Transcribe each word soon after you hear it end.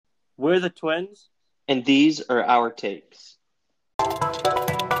We're the Twins. And these are our takes.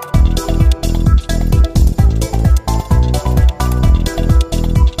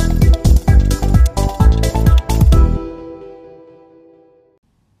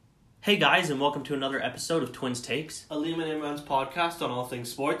 Hey guys, and welcome to another episode of Twins Takes. Aleem and Imran's podcast on all things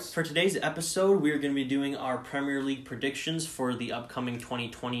sports. For today's episode, we are going to be doing our Premier League predictions for the upcoming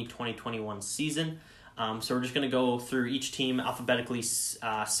 2020-2021 season. So we're just going to go through each team alphabetically,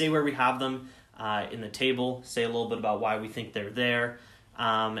 say where we have them in the table, say a little bit about why we think they're there,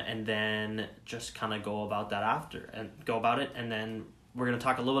 and then just kind of go about it. And then we're going to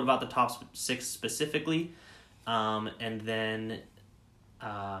talk a little bit about the top 6 specifically, and then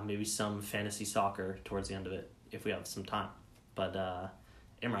maybe some fantasy soccer towards the end of it if we have some time. But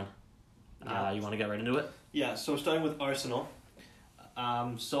Imran, you want to get right into it? Yeah, so starting with Arsenal.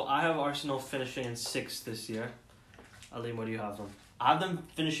 So I have Arsenal finishing in 6th this year. Aleem, what do you have them? I have them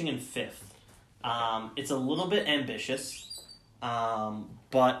finishing in 5th. It's a little bit ambitious,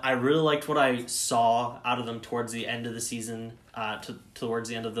 but I really liked what I saw out of them towards the end of the season, towards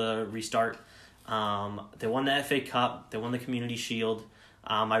the end of the restart. They won the FA Cup. They won the Community Shield.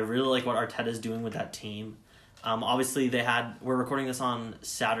 I really like what Arteta's doing with that team. Obviously, we're recording this on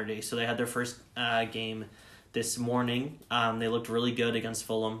Saturday, so they had their first game this morning. They looked really good against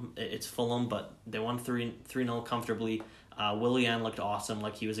Fulham. It's Fulham, but they won 3-0 comfortably. Willian looked awesome,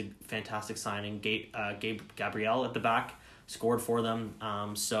 like he was a fantastic signing. Gabe Gabriel at the back scored for them.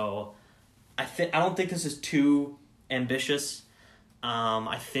 So I don't think this is too ambitious.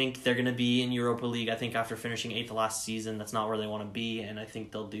 I think they're going to be in Europa League. I think after finishing 8th last season, that's not where they want to be, and I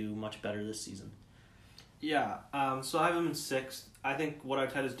think they'll do much better this season. Yeah, so I have them in 6th. I think what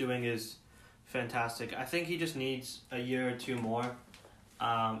Arteta's doing is fantastic. I think he just needs a year or two more.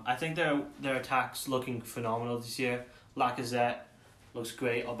 I think their attack's looking phenomenal this year. Lacazette looks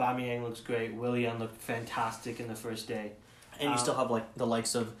great. Aubameyang looks great. Willian looked fantastic in the first day. And you still have the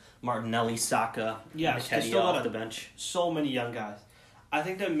likes of Martinelli, Saka, Nketiah off the bench. So many young guys. I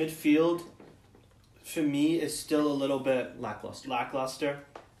think their midfield, for me, is still a little bit lackluster.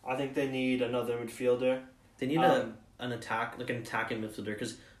 I think they need another midfielder. They need an attacking midfielder,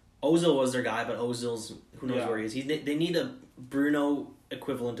 because Ozil was their guy, but Ozil's who knows where he is. They need a Bruno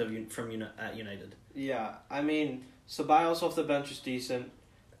equivalent at United. Yeah, I mean, Ceballos off the bench is decent.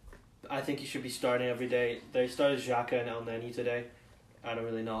 I think he should be starting every day. They started Xhaka and El Neni today. I don't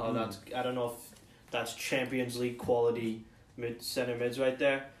really know how I don't know if that's Champions League quality center mids right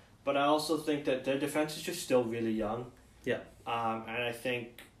there. But I also think that their defense is just still really young. Yeah. And I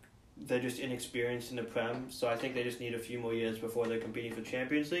think they're just inexperienced in the Prem, so I think they just need a few more years before they're competing for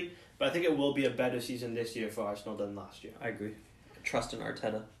Champions League. But I think it will be a better season this year for Arsenal than last year. I agree. Trust in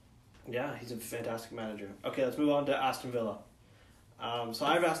Arteta. Yeah, he's a fantastic manager. Okay, let's move on to Aston Villa. So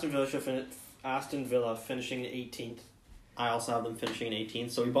I have Aston Villa finishing in 18th. I also have them finishing in 18th.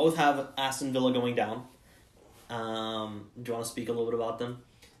 So we both have Aston Villa going down. Do you want to speak a little bit about them?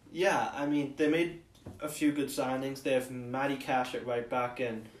 Yeah, I mean, they made a few good signings. They have Matty Cash at right back,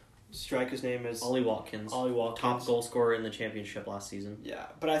 and striker's name is Ollie Watkins. Top goal scorer in the championship last season. Yeah,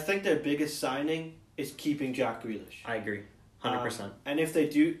 but I think their biggest signing is keeping Jack Grealish. I agree. 100%. And if they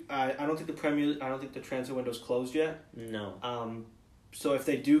do, I don't think the transfer window's closed yet. No. So if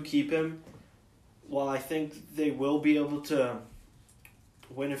they do keep him, while I think they will be able to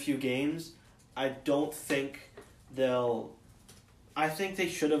win a few games, I don't think I think they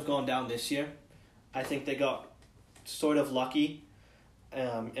should have gone down this year. I think they got sort of lucky,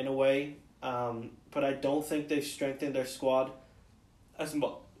 in a way. But I don't think they've strengthened their squad as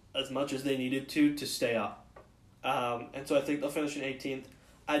much as they needed to stay up. And so I think they'll finish in 18th.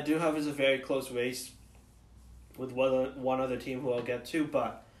 I do have as a very close race with one other team who I'll get to,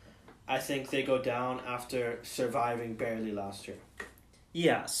 but I think they go down after surviving barely last year.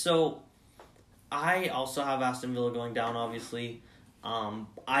 Yeah, so I also have Aston Villa going down, obviously.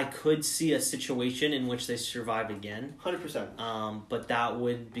 I could see a situation in which they survive again. 100%. But that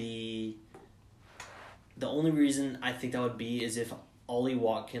would be... The only reason I think that would be is if Ollie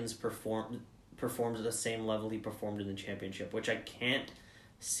Watkins performs at the same level he performed in the championship, which I can't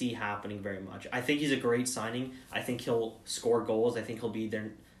see happening very much. I think he's a great signing. I think he'll score goals. I think he'll be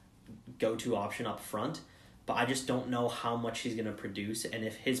their go-to option up front. But I just don't know how much he's going to produce and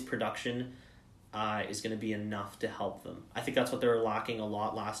if his production is going to be enough to help them. I think that's what they were lacking a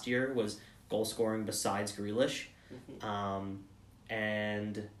lot last year was goal scoring besides Grealish. Mm-hmm.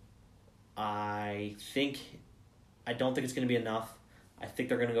 And I don't think it's going to be enough. I think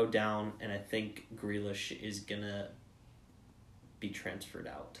they're going to go down, and I think Grealish is going to be transferred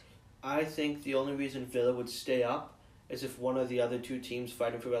out. I think the only reason Villa would stay up is if one of the other two teams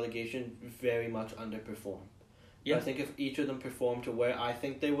fighting for relegation very much underperform. Yeah. I think if each of them perform to where I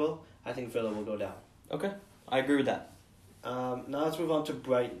think they will, I think Villa will go down. Okay, I agree with that. Now let's move on to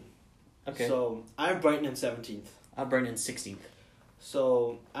Brighton. Okay. So I have Brighton in 17th. I have Brighton in 16th.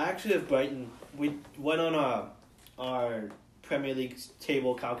 So I actually have Brighton. We went on our Premier League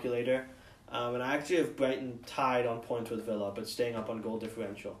table calculator, and I actually have Brighton tied on points with Villa, but staying up on goal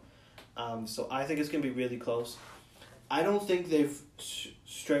differential. So I think it's going to be really close. I don't think they've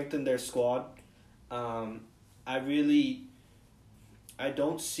strengthened their squad. I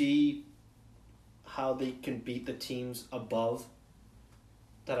don't see how they can beat the teams above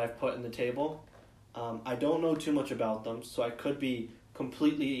that I've put in the table. I don't know too much about them, so I could be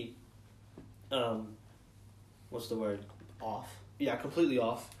completely, what's the word? Off. Yeah, completely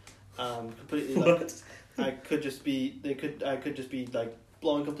off. Completely like I could just be like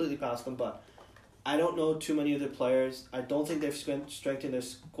blowing completely past them, but I don't know too many of their players. I don't think they've strengthened their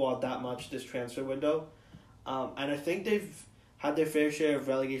squad that much this transfer window, and I think they've had their fair share of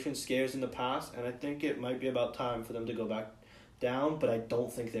relegation scares in the past, and I think it might be about time for them to go back down, but I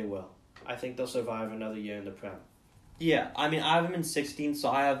don't think they will. I think they'll survive another year in the Prem. Yeah, I mean, I have them in 16th, so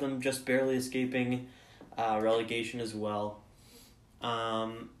I have them just barely escaping relegation as well.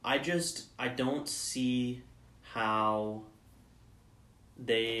 I don't see how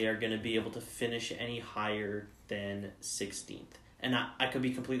they are going to be able to finish any higher than 16th. And I could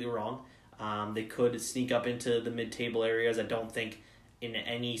be completely wrong. They could sneak up into the mid-table areas. I don't think in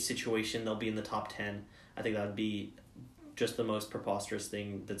any situation they'll be in the top 10. I think that would be just the most preposterous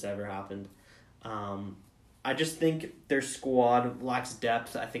thing that's ever happened. I just think their squad lacks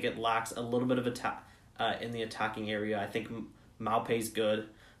depth. I think it lacks a little bit of attack in the attacking area. I think Maupay's good,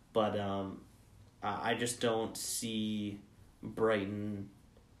 but I just don't see Brighton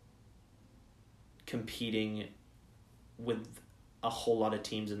competing with a whole lot of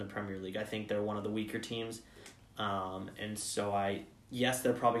teams in the Premier League. I think they're one of the weaker teams, and so yes,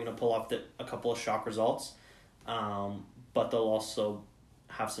 they're probably going to pull off a couple of shock results, but they'll also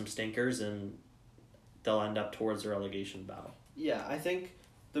have some stinkers, and they'll end up towards the relegation battle. Yeah, I think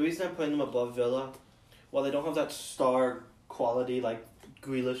the reason I'm putting them above Villa, while they don't have that star quality like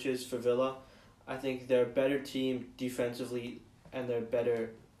Grealish is for Villa, I think they're a better team defensively and they're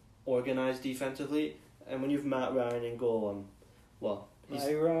better organized defensively. And when you've Matt Ryan in goal,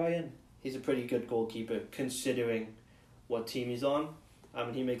 he's a pretty good goalkeeper considering what team he's on. I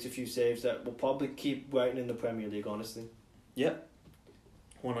mean, he makes a few saves that will probably keep Brighton in the Premier League, honestly. Yep,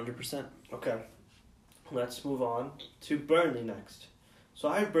 100%. Okay, let's move on to Burnley next. So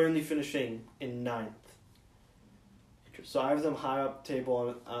I have Burnley finishing in 9th. So I have them high up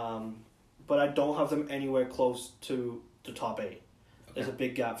table, but I don't have them anywhere close to the top 8. Okay. There's a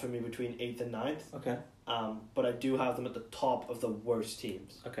big gap for me between 8th and 9th. Okay. But I do have them at the top of the worst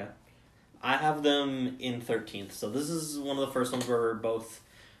teams. Okay. I have them in 13th. So this is one of the first ones where we're both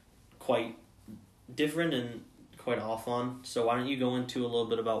quite different and quite off on. So why don't you go into a little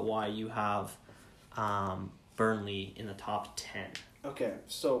bit about why you have Burnley in the top 10? Okay,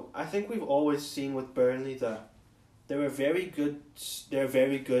 so I think we've always seen with Burnley that they're a very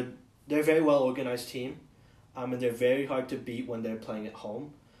well organized team, and they're very hard to beat when they're playing at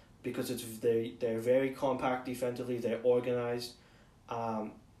home, because they're very compact defensively. They're organized.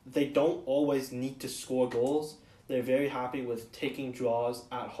 They don't always need to score goals. They're very happy with taking draws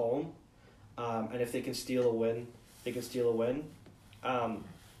at home, and if they can steal a win, they can steal a win.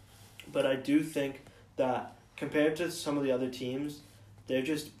 But I do think that compared to some of the other teams,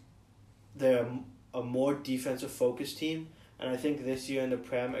 they're a more defensive focused team, and I think this year in the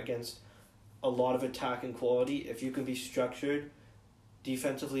Prem against a lot of attacking quality, if you can be structured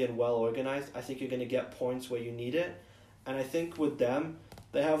defensively and well organized, I think you're going to get points where you need it. And I think with them,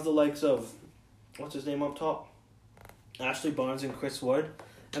 they have the likes of, what's his name up top? Ashley Barnes and Chris Wood.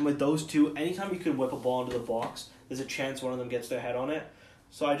 And with those two, anytime you can whip a ball into the box, there's a chance one of them gets their head on it.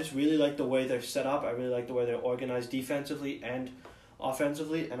 So I just really like the way they're set up. I really like the way they're organized defensively and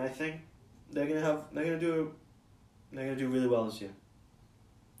offensively, and I think they're gonna do really well this year.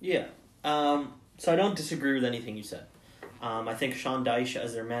 Yeah. So I don't disagree with anything you said. I think Sean Dyche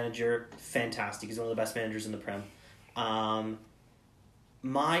as their manager, fantastic. He's one of the best managers in the Prem.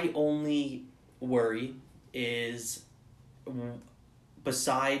 My only worry is,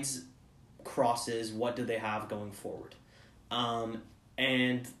 besides crosses, what do they have going forward?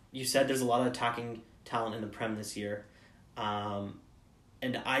 And you said there's a lot of attacking talent in the Prem this year.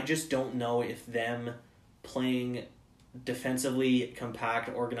 And I just don't know if them playing defensively,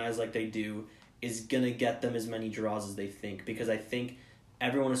 compact, organized like they do is going to get them as many draws as they think. Because I think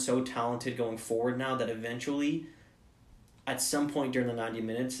everyone is so talented going forward now that eventually at some point during the 90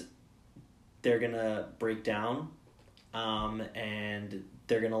 minutes, they're going to break down and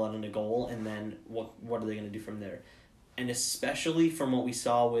they're going to let in a goal, and then what are they going to do from there? And especially from what we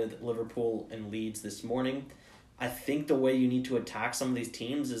saw with Liverpool and Leeds this morning, I think the way you need to attack some of these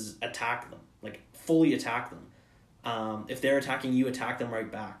teams is attack them. Like, fully attack them. If they're attacking you, attack them right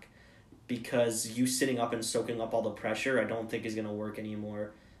back. Because you sitting up and soaking up all the pressure, I don't think is going to work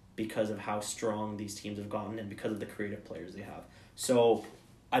anymore because of how strong these teams have gotten and because of the creative players they have. So,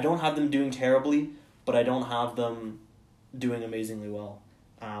 I don't have them doing terribly, but I don't have them doing amazingly well.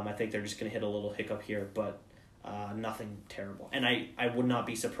 I think they're just going to hit a little hiccup here, but nothing terrible. And I would not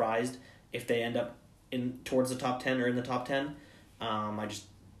be surprised if they end up towards the top 10 or in the top 10. I just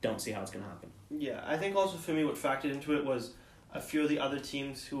don't see how it's going to happen. Yeah, I think also for me what factored into it was a few of the other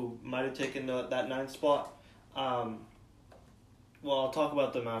teams who might have taken that ninth spot. Well, I'll talk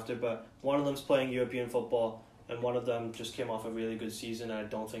about them after, but one of them's playing European football, and one of them just came off a really good season, and I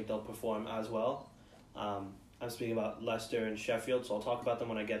don't think they'll perform as well. I'm speaking about Leicester and Sheffield, so I'll talk about them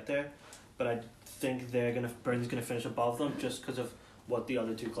when I get there. But I think Burnley's gonna finish above them just because of what the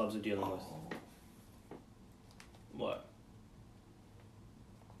other two clubs are dealing with. What?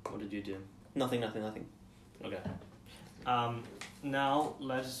 What did you do? Nothing. Okay. Now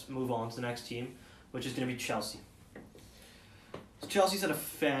let's move on to the next team, which is gonna be Chelsea. So Chelsea's had a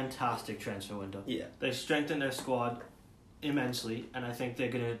fantastic transfer window. Yeah. They've strengthened their squad immensely, and I think they're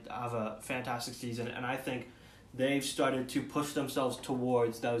going to have a fantastic season, and I think they've started to push themselves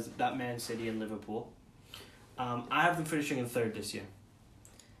towards that Man City and Liverpool. I have them finishing in third this year.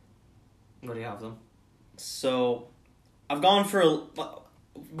 Where do you have them? So, I've gone for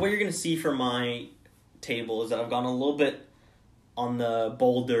what you're going to see for my table is that I've gone a little bit on the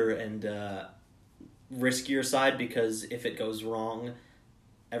bolder and riskier side, because if it goes wrong,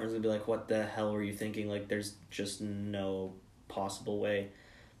 everyone's going to be like, what the hell were you thinking? Like, there's just no possible way.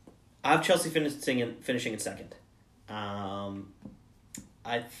 I have Chelsea finishing in second.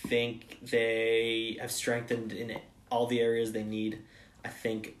 I think they have strengthened in all the areas they need. I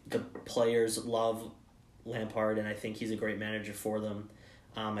think the players love Lampard, and I think he's a great manager for them.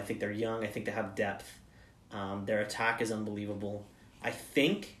 I think they're young. I think they have depth. Their attack is unbelievable. I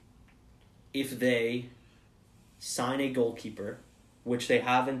think if they sign a goalkeeper, which they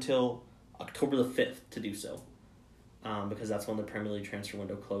have until October the 5th to do so, because that's when the Premier League transfer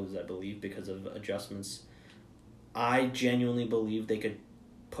window closes, I believe, because of adjustments. I genuinely believe they could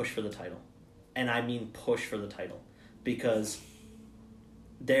push for the title. And I mean push for the title. Because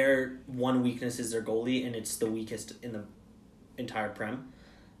their one weakness is their goalie, and it's the weakest in the entire Prem.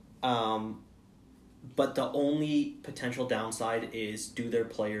 But the only potential downside is, do their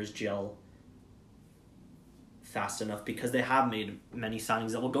players gel fast enough? Because they have made many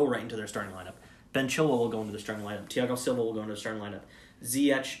signings that will go right into their starting lineup. Ben Chilwell will go into the starting lineup. Thiago Silva will go into the starting lineup.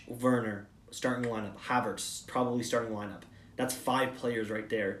 Ziyech, Werner, starting lineup. Havertz, probably starting lineup. That's 5 players right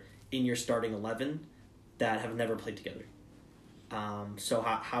there in your starting 11 that have never played together. So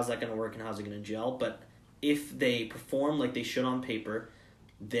how's that going to work and how's it going to gel? But if they perform like they should on paper,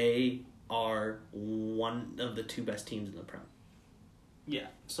 they are one of the 2 best teams in the Prem. Yeah,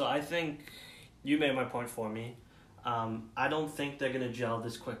 so I think you made my point for me. I don't think they're going to gel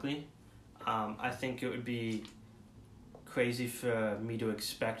this quickly. I think it would be crazy for me to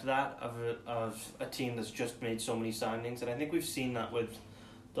expect that of a team that's just made so many signings, and I think we've seen that with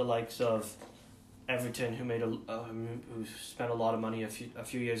the likes of Everton, who spent a lot of money a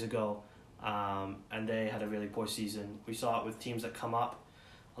few years ago, and they had a really poor season. We saw it with teams that come up.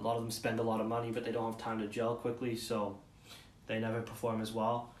 A lot of them spend a lot of money, but they don't have time to gel quickly, so they never perform as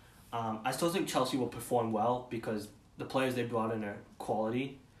well. I still think Chelsea will perform well because the players they brought in are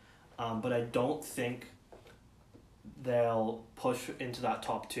quality, but I don't think they'll push into that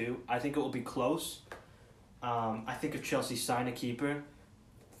top 2. I think it will be close. I think if Chelsea sign a keeper,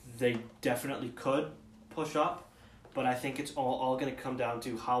 they definitely could push up, but I think it's all going to come down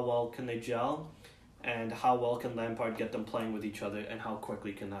to how well can they gel and how well can Lampard get them playing with each other and how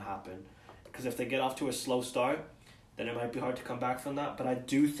quickly can that happen. Because if they get off to a slow start, then it might be hard to come back from that. But I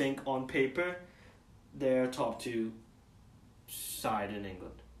do think on paper, they're top 2 side in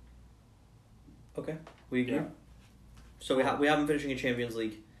England. Okay, we agree. Yeah. So we have them finishing in Champions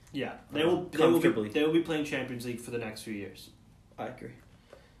League. Yeah, they will be playing Champions League for the next few years. I agree.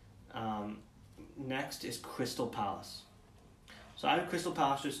 Next is Crystal Palace. So I have Crystal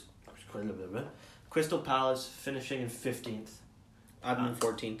Palace finishing in 15th. I have them in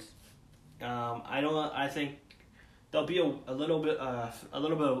 14th. I think they'll be a little bit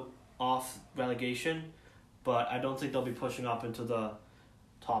off relegation, but I don't think they'll be pushing up into the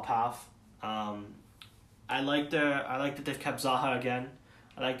top half. I like that they've kept Zaha again.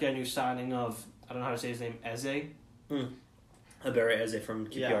 I like their new signing of, I don't know how to say his name, Eze. Abere Eze from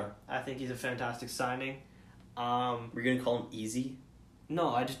QPR. Yeah, I think he's a fantastic signing. We're gonna call him Easy. No,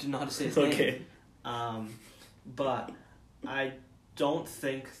 I just didn't know how to say his Okay. name. But I don't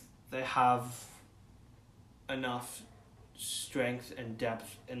think they have enough strength and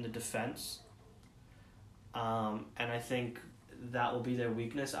depth in the defense. And I think that will be their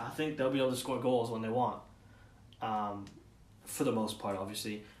weakness. I think they'll be able to score goals when they want. For the most part,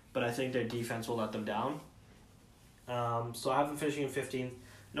 obviously. But I think their defense will let them down. So I have them finishing in 15th.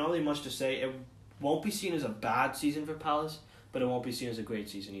 Not really much to say. It won't be seen as a bad season for Palace, but it won't be seen as a great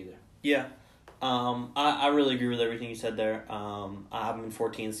season either. Yeah. I really agree with everything you said there. I have him in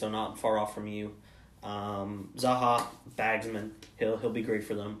 14th, so not far off from you. Zaha, Bagsman, he'll be great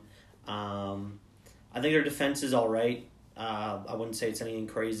for them. I think their defense is all right. I wouldn't say it's anything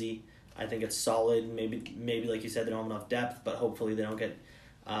crazy. I think it's solid. Maybe like you said, they don't have enough depth, but hopefully they don't get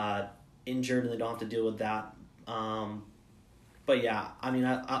injured and they don't have to deal with that. But yeah, I mean,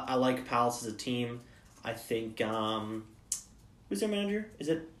 I like Palace as a team. I think who's their manager? Is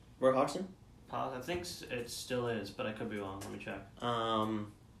it Roy Hodgson? Palace, I think it still is, but I could be wrong. Let me check.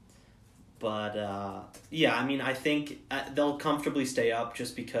 Yeah, I mean, I think they'll comfortably stay up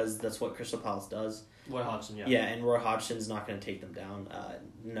just because that's what Crystal Palace does. Roy Hodgson, yeah. Yeah, and Roy Hodgson's not going to take them down.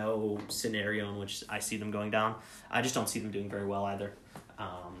 No scenario in which I see them going down. I just don't see them doing very well either.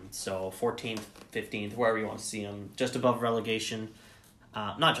 So 14th, 15th, wherever you want to see them, just above relegation.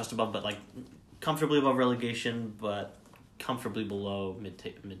 Not just above, but like comfortably above relegation, but comfortably below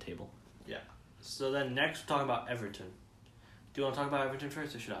mid-table. Yeah. So then next, we're talking about Everton. Do you want to talk about Everton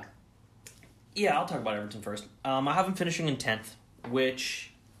first, or should I? Yeah, I'll talk about Everton first. I have them finishing in 10th,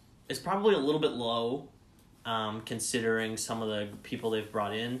 which is probably a little bit low, considering some of the people they've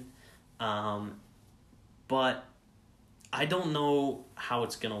brought in. But I don't know how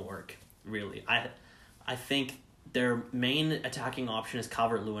it's going to work, really. I think their main attacking option is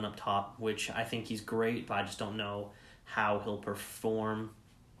Calvert-Lewin up top, which I think he's great, but I just don't know how he'll perform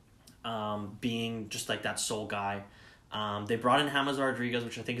being just like that sole guy. They brought in James Rodriguez,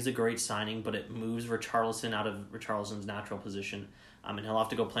 which I think is a great signing, but it moves Richarlison out of Richarlison's natural position. And he'll have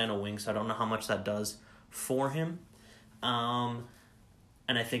to go play on a wing, so I don't know how much that does for him. And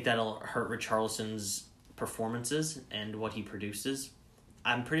I think that'll hurt Richarlison's performances and what he produces.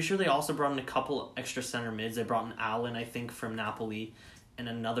 I'm pretty sure they also brought in a couple extra center mids. They brought in Allen, I think, from Napoli, and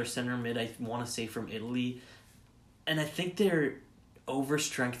another center mid, I want to say, from Italy. And I think they're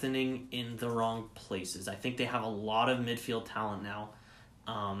over-strengthening in the wrong places. I think they have a lot of midfield talent now,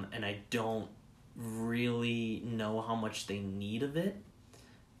 and I don't really know how much they need of it.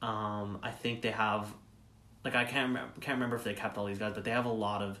 I think they have, like, I can't remember if they kept all these guys, but they have a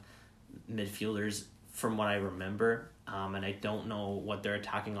lot of midfielders from what I remember, and I don't know what their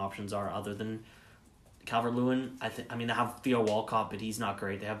attacking options are other than Calvert-Lewin. They have Theo Walcott, but he's not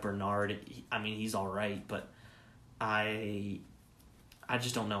great. They have Bernard. He's all right, but I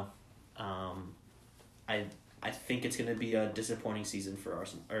just don't know. I think it's going to be a disappointing season for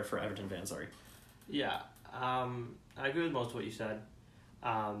Arsenal, or for Everton fans. Sorry. Yeah, I agree with most of what you said,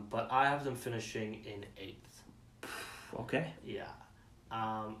 but I have them finishing in 8th. Okay. Yeah,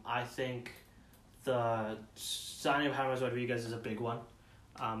 I think the signing of James Rodriguez is a big one.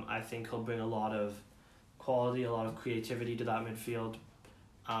 I think he'll bring a lot of quality, a lot of creativity to that midfield.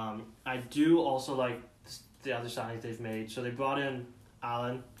 I do also like the other signings they've made. So they brought in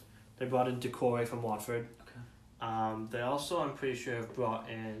Allen, they brought in Decore from Watford. Okay. They also, I'm pretty sure, have brought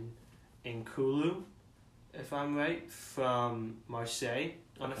in Nkulu, if I'm right, from Marseille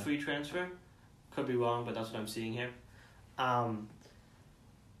on a free transfer. Could be wrong, but that's what I'm seeing here. And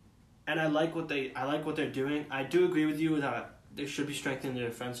I like what they're doing. I do agree with you that they should be strengthening their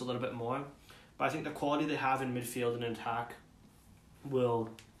defense a little bit more, but I think the quality they have in midfield and attack will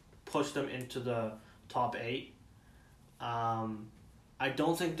push them into the top 8. I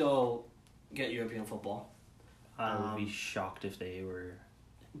don't think they'll get European football. I would be shocked if they were.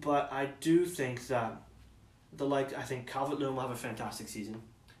 But I do think that I think Calvert-Lewin will have a fantastic season.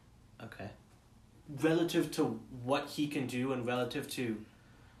 Okay. Relative to what he can do and relative to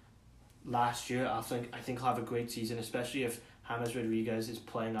last year, I think he'll have a great season, especially if James Rodriguez is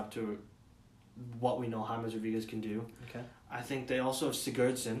playing up to what we know James Rodriguez can do. Okay. I think they also have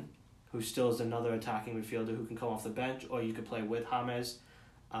Sigurdsson, who still is another attacking midfielder who can come off the bench, or you could play with James.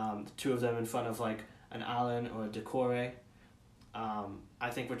 The two of them in front of like an Allen or a Decore. I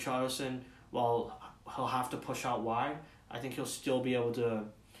think Richarlison, while he'll have to push out wide, I think he'll still be able to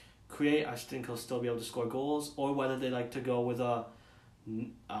create. I think he'll still be able to score goals, or whether they like to go with a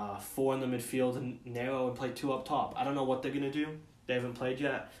 4 in the midfield and narrow and play 2 up top. I don't know what they're gonna do. They haven't played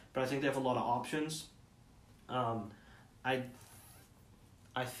yet, but I think they have a lot of options. I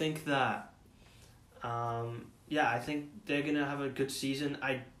think that, I think they're gonna have a good season.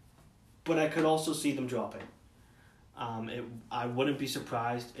 But I could also see them dropping. I wouldn't be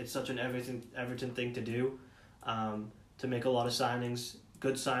surprised. It's such an Everton thing to do, to make a lot of signings,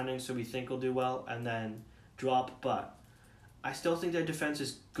 good signings, so we think will do well, and then drop. But I still think their defense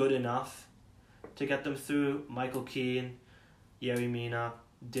is good enough to get them through. Michael Keane, Yerry Mina,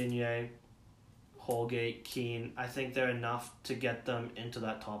 Digne, Holgate, Keane. I think they're enough to get them into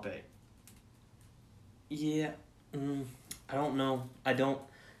that top 8. Yeah, I don't know.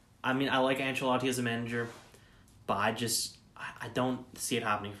 I mean, I like Ancelotti as a manager, but I don't see it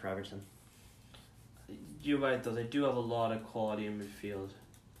happening for Everton. You're right, though. They do have a lot of quality in midfield.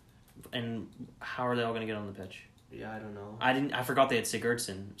 And how are they all going to get on the pitch? Yeah, I don't know. I forgot they had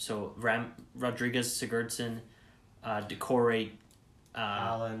Sigurdsson. So Rodriguez, Sigurdsson, Decore,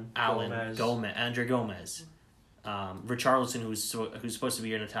 Allen, Gomez, Andre Gomez, Richarlison, who's supposed to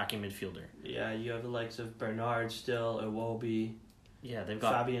be an attacking midfielder. Yeah, you have the likes of Bernard still, Iwobi. Yeah, they've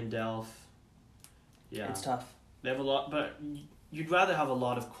got Fabian Delph. Yeah, it's tough. They have a lot, but you'd rather have a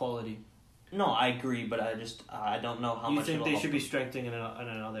lot of quality. No, I agree, but I don't know how much. You think they should be strengthening in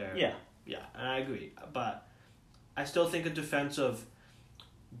another area? Yeah, and I agree, but I still think a defense of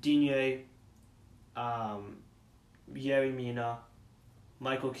Digne, Yerry Mina,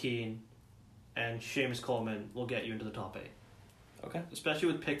 Michael Keane, and Seamus Coleman will get you into the top 8. Okay. Especially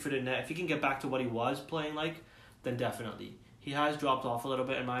with Pickford in net. If he can get back to what he was playing like, then definitely. He has dropped off a little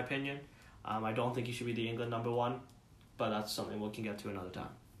bit, in my opinion. I don't think he should be the England number 1, but that's something we can get to another time.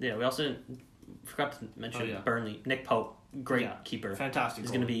 Yeah, we also forgot to mention Burnley. Nick Pope, great keeper. Fantastic.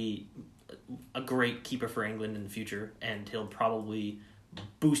 He's going to be a great keeper for England in the future, and he'll probably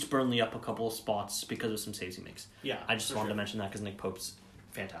boost Burnley up a couple of spots because of some saves he makes. Yeah, I just wanted to mention that because Nick Pope's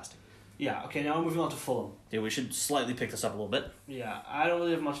fantastic. Yeah, okay, now we're moving on to Fulham. Yeah, we should slightly pick this up a little bit. Yeah, I don't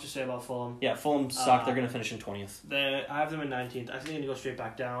really have much to say about Fulham. Yeah, Fulham suck. They're going to finish in 20th. I have them in 19th. I think they're going to go straight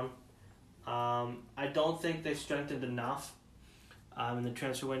back down. I don't think they've strengthened enough. In the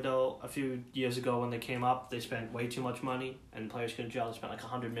transfer window a few years ago when they came up, they spent way too much money and players couldn't gel. They spent like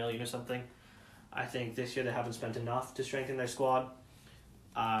 $100 million or something. I think this year they haven't spent enough to strengthen their squad.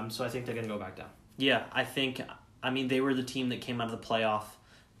 So I think they're going to go back down. Yeah, they were the team that came out of the playoff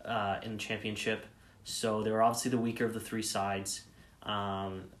in the championship, so they were obviously the weaker of the 3 sides,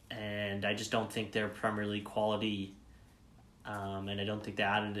 and I just don't think they're Premier League quality, and I don't think they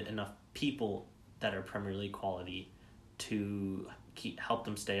added enough people that are Premier League quality to help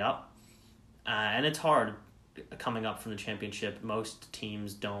them stay up, and it's hard coming up from the championship. Most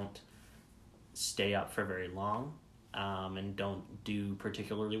teams don't stay up for very long, and don't do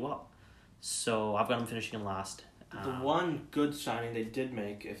particularly well, so I've got them finishing in last. The one good signing they did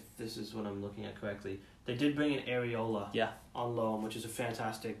make, if this is what I'm looking at correctly, they did bring in Areola on loan, which is a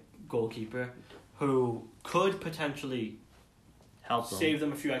fantastic goalkeeper who could potentially help them. Save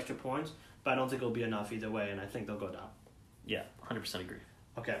them a few extra points, but I don't think it'll be enough either way, and I think they'll go down. Yeah, 100% agree.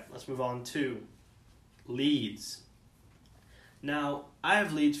 Okay, let's move on to Leeds. Now, I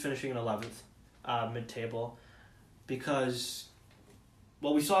have Leeds finishing in 11th, mid-table, because...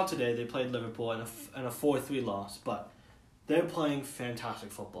 Well, we saw today they played Liverpool in a 4-3 loss, but they're playing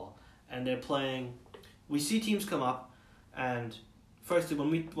fantastic football, and they're playing. We see teams come up, and firstly,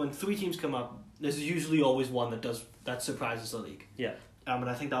 when 3 teams come up, there's usually always one that surprises the league. Yeah. And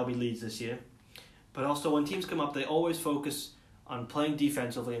I think that'll be Leeds this year. But also, when teams come up, they always focus on playing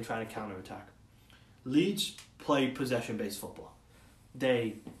defensively and trying to counterattack. Leeds play possession-based football.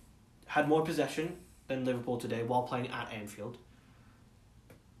 They had more possession than Liverpool today while playing at Anfield.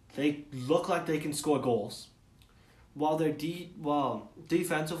 They look like they can score goals. While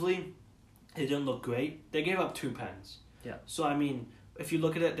defensively, it didn't look great. They gave up 2 pens. Yeah. So, if you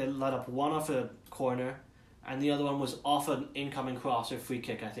look at it, they let up one off a corner, and the other one was off an incoming cross or free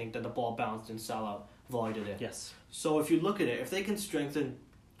kick, I think, that the ball bounced and Salah voided it. Yes. So, if you look at it, if they can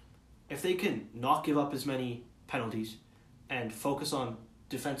not give up as many penalties and focus on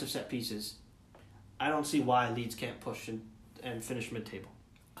defensive set pieces, I don't see why Leeds can't push and finish mid-table.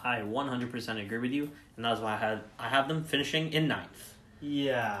 I 100% agree with you, and that's why I have them finishing in 9th.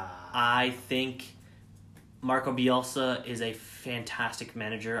 Yeah. I think Marco Bielsa is a fantastic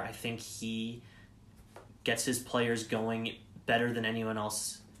manager. I think he gets his players going better than anyone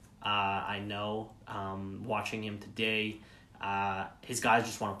else I know. Watching him today, his guys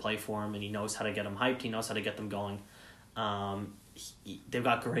just want to play for him, and he knows how to get them hyped. He knows how to get them going. They've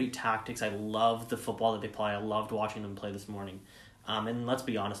got great tactics. I love the football that they play. I loved watching them play this morning. And let's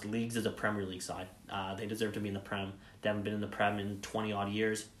be honest, Leeds is a Premier League side. They deserve to be in the Prem. They haven't been in the Prem in 20-odd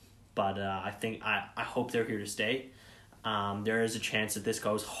years. But I hope they're here to stay. There is a chance that this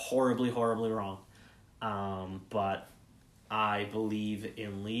goes horribly, horribly wrong. But I believe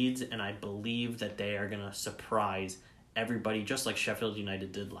in Leeds, and I believe that they are going to surprise everybody, just like Sheffield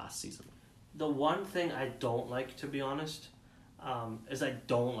United did last season. The one thing I don't like, to be honest, is I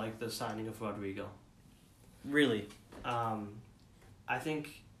don't like the signing of Rodrigo. Really? I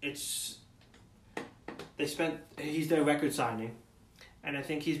think he's their record signing, and I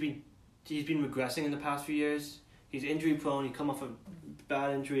think he's been regressing in the past few years. He's injury prone. He come off a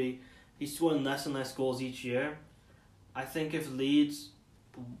bad injury. He's scoring less and less goals each year. I think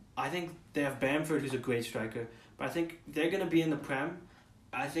they have Bamford, who's a great striker, but I think they're going to be in the Prem.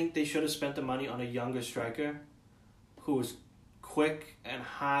 I think they should have spent the money on a younger striker who is quick and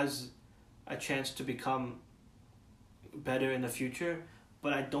has a chance to become better in the future.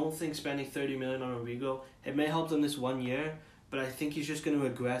 But I don't think spending 30 million on Rodrigo, it may help them this 1 year, but I think he's just going to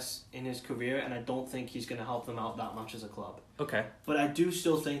regress in his career, and I don't think he's going to help them out that much as a club. Okay. But I do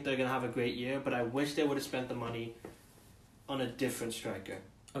still think they're going to have a great year, but I wish they would have spent the money on a different striker.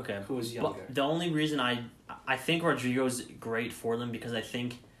 Okay. Who is younger. Well, the only reason I think Rodrigo's great for them because I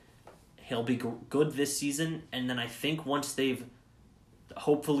think he'll be good this season, and then I think once they've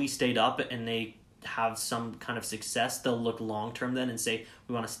hopefully stayed up and they have some kind of success, they'll look long term then and say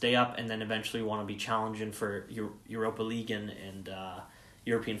we want to stay up, and then eventually want to be challenging for Europa League and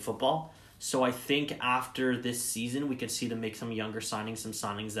European football. So I think after this season we could see them make some younger signings, some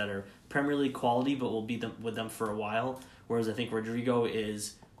signings that are Premier League quality but will be with them for a while. Whereas I think Rodrigo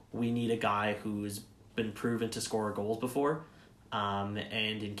we need a guy who's been proven to score goals before, and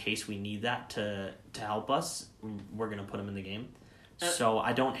in case we need that to help us, we're gonna put him in the game. So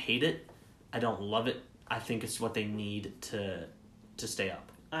I don't hate it. I don't love it. I think it's what they need to stay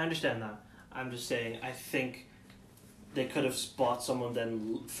up. I understand that. I'm just saying I think they could have bought someone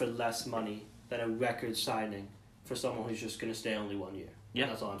then for less money than a record signing for someone who's just going to stay only 1 year. Yeah.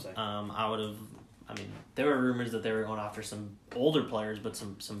 That's all I'm saying. There were rumors that they were going after some older players, but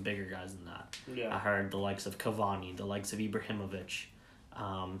some bigger guys than that. Yeah. I heard the likes of Cavani, the likes of Ibrahimovic.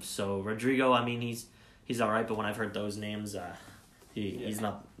 So Rodrigo, he's all right, but when I've heard those names, he's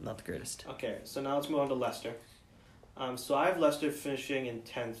not the greatest. Okay, so now let's move on to Leicester. So I have Leicester finishing in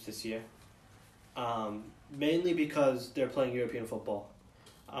 10th this year, mainly because they're playing European football,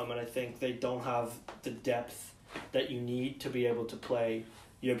 and I think they don't have the depth that you need to be able to play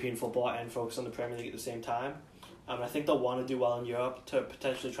European football and focus on the Premier League at the same time. I think they'll want to do well in Europe to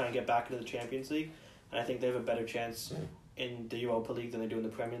potentially try and get back into the Champions League, and I think they have a better chance in the Europa League than they do in the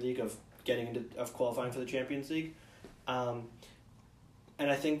Premier League of qualifying for the Champions League. And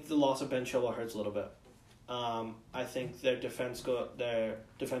I think the loss of Ben Chilwell hurts a little bit. I think their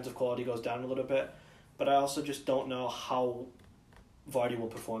defensive quality goes down a little bit, but I also just don't know how Vardy will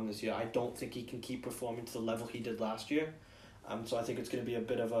perform this year. I don't think he can keep performing to the level he did last year. So I think it's going to be a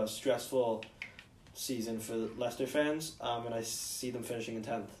bit of a stressful season for Leicester fans, and I see them finishing in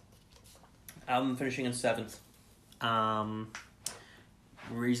 10th. I'm finishing in 7th.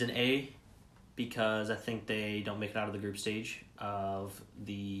 Reason A, because I think they don't make it out of the group stage of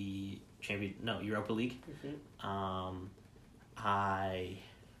the Europa League. Mm-hmm.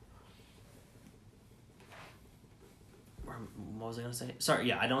 What was I going to say? Sorry,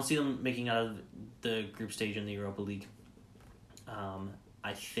 yeah, I don't see them making out of the group stage in the Europa League.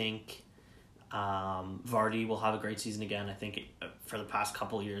 I think Vardy will have a great season again. I think for the past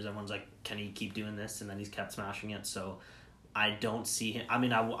couple of years, everyone's like, can he keep doing this? And then he's kept smashing it. So I don't see him. I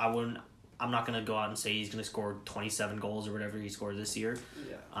mean, I wouldn't. I'm not going to go out and say he's going to score 27 goals or whatever he scored this year.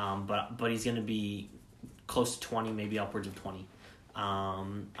 Yeah. But he's going to be close to 20, maybe upwards of 20.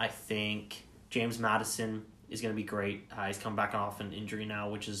 I think James Maddison is going to be great. He's come back off an injury now,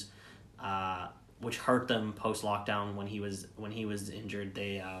 which hurt them post lockdown when he was injured.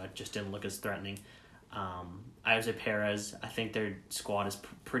 They just didn't look as threatening. Isaac Perez, I think their squad is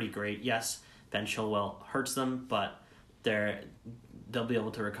pretty great. Yes, Ben Chilwell hurts them, but they'll be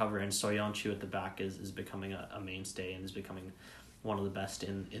able to recover. And Soyuncu at the back is becoming a mainstay and is becoming one of the best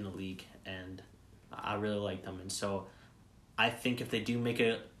in the league. And I really like them. And so I think if they do make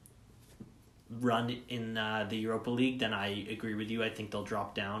a run in the Europa League, then I agree with you. I think they'll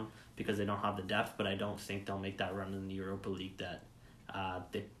drop down because they don't have the depth, but I don't think they'll make that run in the Europa League that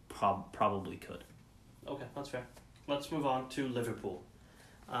they probably could. Okay, that's fair. Let's move on to Liverpool.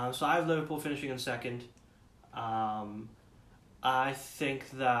 So I have Liverpool finishing in 2nd. I think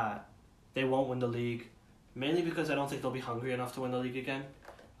that they won't win the league, mainly because I don't think they'll be hungry enough to win the league again.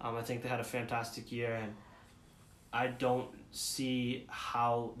 I think they had a fantastic year, and I don't see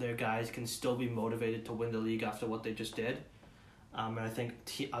how their guys can still be motivated to win the league after what they just did. And I think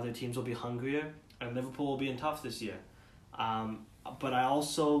other teams will be hungrier, and Liverpool will be in tough this year. But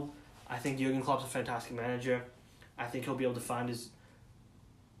I think Jurgen Klopp's a fantastic manager. I think he'll be able to find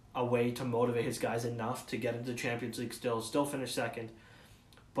a way to motivate his guys enough to get into the Champions League still finish second.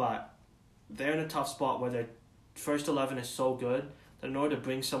 But they're in a tough spot where their first 11 is so good that in order to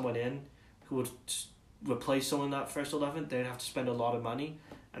bring someone in who would replace someone in that first 11, they'd have to spend a lot of money,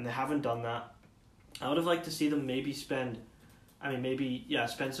 and they haven't done that. I would have liked to see them maybe spend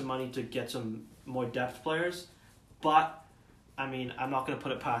some money to get some more depth players, but I'm not going to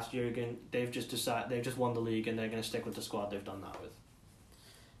put it past Jurgen. They've just won the league, and they're going to stick with the squad they've done that with.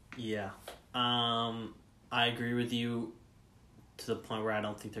 Yeah. I agree with you to the point where I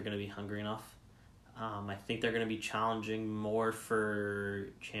don't think they're going to be hungry enough. I think they're going to be challenging more for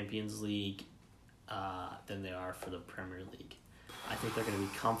Champions League than they are for the Premier League. I think they're going to be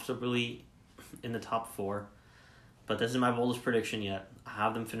comfortably in the top 4, but this is my boldest prediction yet. I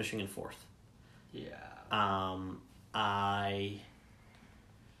have them finishing in 4th. Yeah.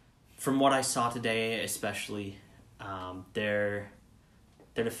 From what I saw today, especially, their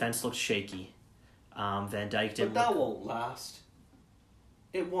defense looks shaky. Van Dijk didn't. But that won't last.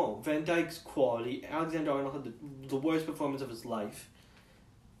 It won't. Van Dijk's quality. Alexander-Arnold had the worst performance of his life.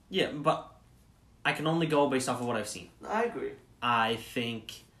 Yeah, but I can only go based off of what I've seen. I agree. I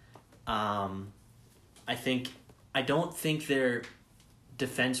don't think their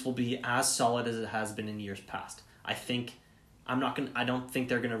defense will be as solid as it has been in years past. I don't think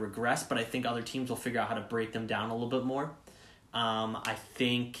they're gonna regress, but I think other teams will figure out how to break them down a little bit more. I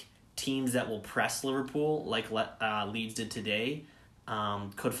think teams that will press Liverpool, like Leeds did today,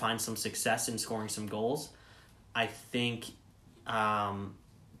 could find some success in scoring some goals. I think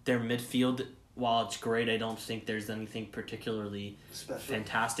their midfield, while it's great, I don't think there's anything particularly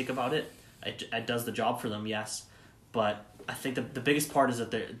fantastic about it. It does the job for them, yes, but I think the biggest part is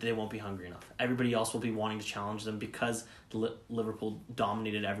that they won't be hungry enough. Everybody else will be wanting to challenge them because Liverpool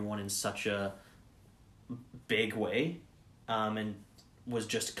dominated everyone in such a big way, and was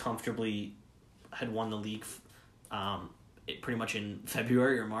just comfortably had won the league pretty much in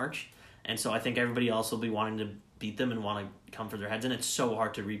February or March. And so I think everybody else will be wanting to beat them and want to come for their heads. And it's so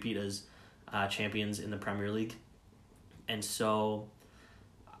hard to repeat as champions in the Premier League. And so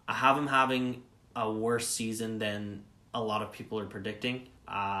I have them having a worse season than a lot of people are predicting.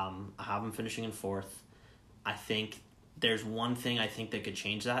 I have them finishing in 4th. I think there's one thing I think that could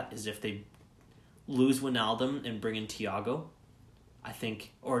change that is if they lose Wijnaldum and bring in Thiago. I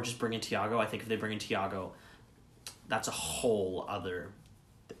think if they bring in Thiago, that's a whole other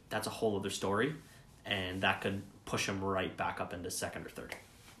story, and that could push them right back up into 2nd or 3rd.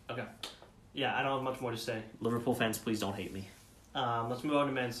 Okay. Yeah, I don't have much more to say. Liverpool fans, please don't hate me. Let's move on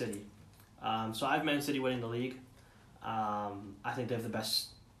to Man City. So I have Man City winning the league. I think they have the best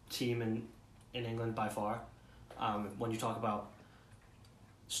team in England by far. When you talk about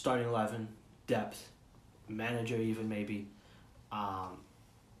starting 11, depth, manager even maybe, they're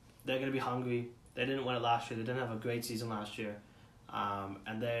going to be hungry. They didn't win it last year. They didn't have a great season last year.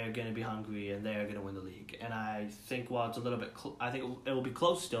 And they're going to be hungry, and they're going to win the league. And I think while it's a little bit I think it will be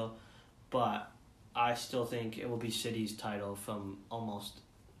close still, but I still think it will be City's title from almost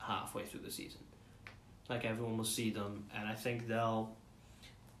halfway through the season. Like, everyone will see them, and I think they'll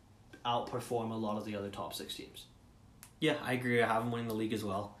outperform a lot of the other top 6 teams. Yeah, I agree. I have them winning the league as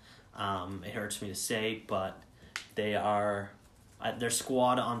well. It hurts me to say, but they are... their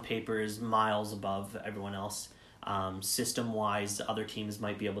squad on paper is miles above everyone else. System-wise, other teams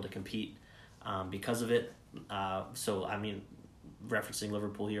might be able to compete because of it. So, I mean, referencing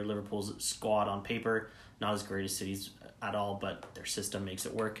Liverpool here, Liverpool's squad on paper, not as great as City's at all, but their system makes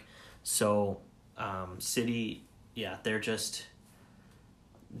it work. So, City, yeah, they're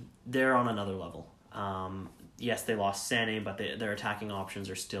on another level. Yes, they lost Sané, but their attacking options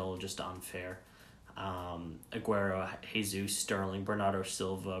are still just unfair. Aguero, Jesus, Sterling, Bernardo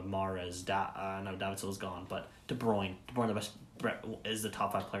Silva, Mahrez, David Silva's gone, but De Bruyne the best is the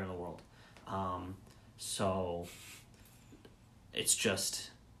top 5 player in the world. So it's just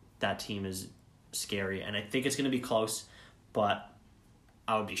that team is scary, and I think it's going to be close, but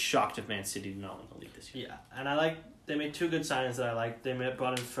I would be shocked if Man City did not win the league this year. Yeah, and they made 2 good signings that I like. They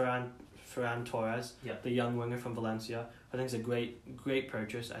brought in Ferran Torres, the young winger from Valencia. I think it's a great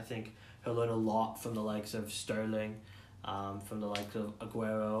purchase. I think he'll learn a lot from the likes of Sterling, from the likes of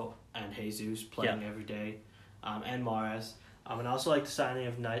Aguero and Jesus playing every day, and Mahrez. And I also like the signing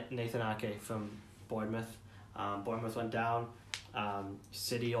of Nathan Ake from Bournemouth. Bournemouth went down.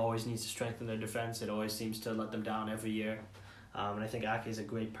 City always needs to strengthen their defense. It always seems to let them down every year. And I think Ake is a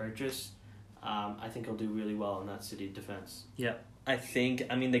great purchase. I think he'll do really well in that City defense. I think,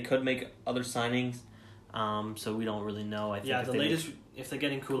 they could make other signings, so we don't really know. I think Yeah, the latest, if they're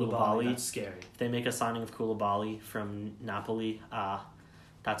getting Koulibaly, that's scary. If they make a signing of Koulibaly from Napoli, I'll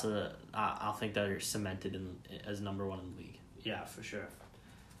think they're cemented as number one in the league. Yeah, for sure.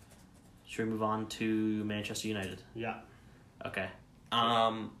 Should we move on to Manchester United? Yeah. Okay.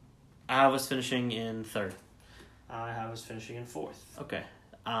 I have us finishing in third. I have us finishing in fourth. Okay.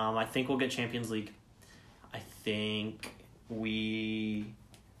 I think we'll get Champions League. I think we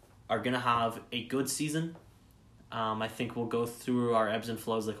are going to have a good season. I think we'll go through our ebbs and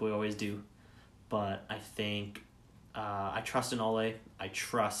flows like we always do. But I think I trust in Ole. I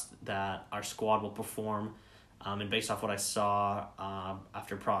trust that our squad will perform. And based off what I saw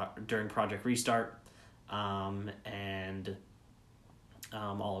during Project Restart and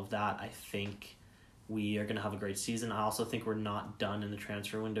all of that, I think we are going to have a great season. I also think we're not done in the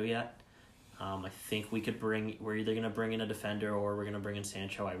transfer window yet. I think we're either going to bring in a defender or we're going to bring in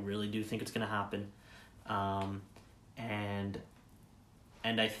Sancho. I really do think it's going to happen. And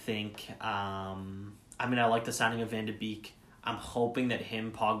I think, I like the signing of Van de Beek. I'm hoping that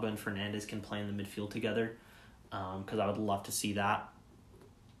him, Pogba, and Fernandes can play in the midfield together because I would love to see that.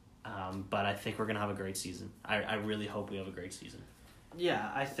 But I think we're going to have a great season. I really hope we have a great season.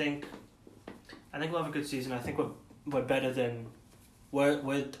 Yeah, I think we'll have a good season. I think we're better than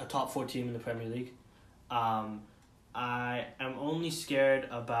we're a top 4 team in the Premier League. I am only scared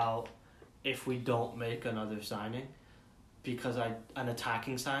about if we don't make another signing, an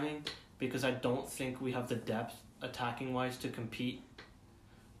attacking signing, because I don't think we have the depth attacking wise to compete.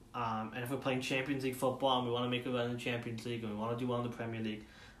 And if we're playing Champions League football and we want to make it well in the Champions League and we want to do well in the Premier League,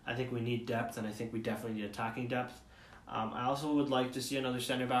 I think we need depth, and I think we definitely need attacking depth. I also would like to see another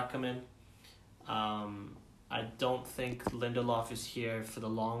centre back come in. I don't think Lindelof is here for the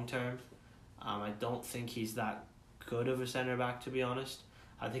long term. I don't think he's that good of a centre back, to be honest.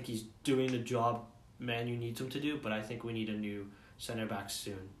 I think he's doing the job Man U needs him to do, but I think we need a new centre back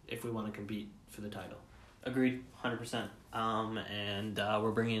soon if we want to compete for the title. Agreed, 100%. And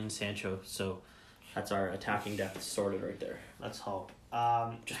we're bringing in Sancho, so that's our attacking depth sorted right there. Let's hope.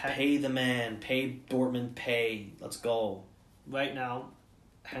 Just pay the man, pay Dortmund, pay. Let's go. Right now,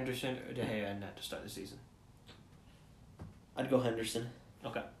 Henderson or De Gea in net to start the season? I'd go Henderson.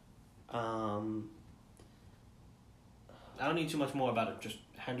 Okay. I don't need too much more about it. Just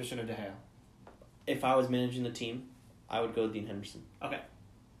Henderson or De Gea. If I was managing the team, I would go with Dean Henderson. Okay.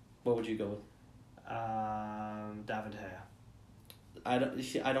 What would you go with? David De Gea.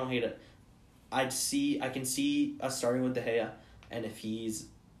 I don't hate it. I can see us starting with De Gea, and if he's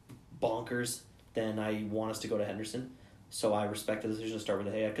bonkers, then I want us to go to Henderson. So I respect the decision to start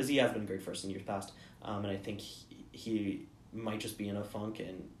with De Gea because he has been great for us in years past. And I think he might just be in a funk,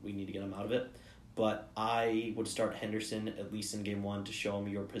 and we need to get him out of it. But I would start Henderson at least in game 1 to show him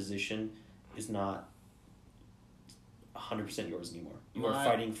your position is not 100% yours anymore. You are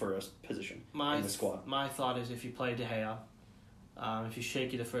fighting for a position in the squad. My thought is if you play De Gea, if you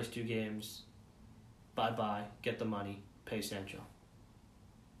shaky the first 2 games, bye-bye, get the money, pay Sancho.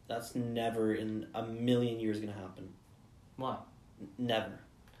 That's never in a million years going to happen. Why? Never.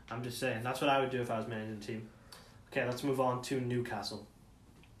 I'm just saying. That's what I would do if I was managing the team. Okay, let's move on to Newcastle.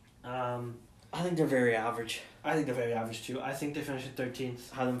 I think they're very average. I think they're very average too. I think they finished in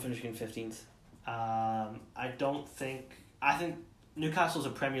 13th. Have them finishing in 15th. I think Newcastle's a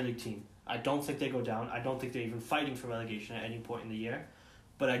Premier League team. I don't think they go down. I don't think they're even fighting for relegation at any point in the year.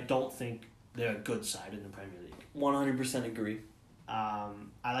 But I don't think they're a good side in the Premier League. 100% agree. I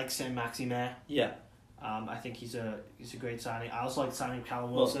like Saint-Maximin. Yeah. I think he's a great signing. I also like signing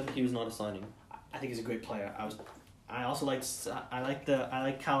Callum Wilson. Well, he was not a signing. I think he's a great player. I like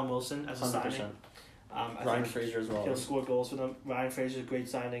Callum Wilson as a 100%. Signing. Ryan Fraser as well. He'll score goals for them. Ryan Fraser's a great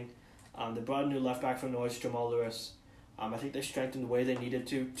signing. They brought a new left back from Norwich, Jamal Lewis. I think they strengthened the way they needed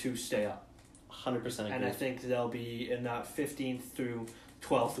to stay up. 100% agree. And I think they'll be in that 15th through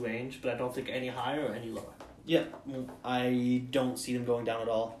 12th range, but I don't think any higher or any lower. Yeah, I don't see them going down at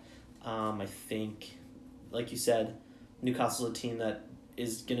all. I think, like you said, Newcastle's a team that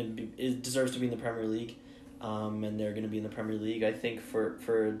deserves to be in the Premier League, and they're going to be in the Premier League, I think,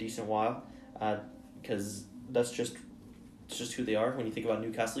 for a decent while, because that's just who they are. When you think about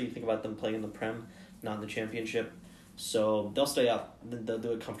Newcastle, you think about them playing in the Prem, not in the Championship. So they'll stay up. They'll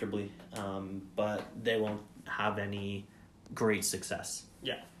do it comfortably, but they won't have any great success.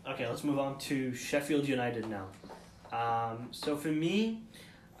 Yeah. Okay, let's move on to Sheffield United now. So for me,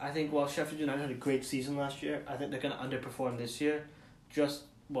 I think while Sheffield United had a great season last year, I think they're going to underperform this year.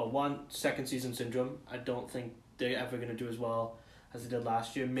 Second season syndrome. I don't think they're ever going to do as well as they did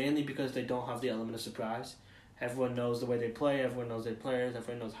last year, mainly because they don't have the element of surprise. Everyone knows the way they play, everyone knows their players,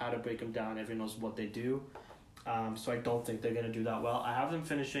 everyone knows how to break them down, everyone knows what they do. So I don't think they're going to do that well. I have them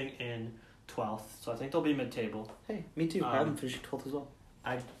finishing in 12th, so I think they'll be mid-table. Hey, me too. I have them finishing 12th as well.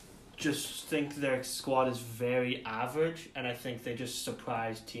 I just think their squad is very average, and I think they just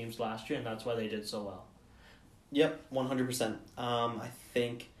surprised teams last year, and that's why they did so well. Yep, 100%.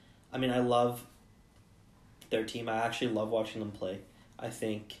 I love their team. I actually love watching them play. I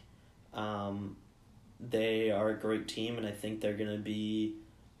think they are a great team, and I think they're going to be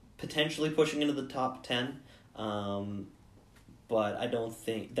potentially pushing into the top 10. But I don't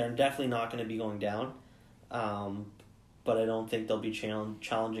think they're definitely not going to be going down. But I don't think they'll be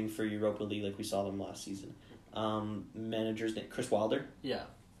challenging for Europa League like we saw them last season. Manager's name, Chris Wilder. Yeah.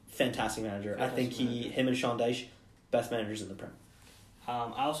 Fantastic manager. I think him and Sean Dyche, best managers in the Prem.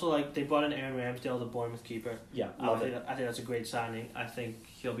 I also they brought in Aaron Ramsdale, the Bournemouth keeper. Yeah, I think that's a great signing. I think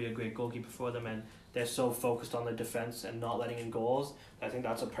he'll be a great goalkeeper for them, and they're so focused on their defense and not letting in goals. I think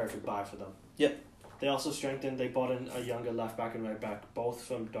that's a perfect buy for them. Yep. They also strengthened. They brought in a younger left back and right back, both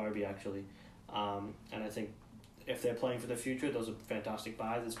from Derby actually, and I think if they're playing for the future, those are fantastic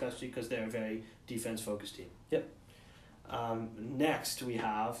buys, especially because they're a very defense focused team. Yep. Next we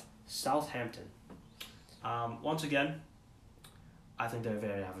have Southampton. Once again, I think they're a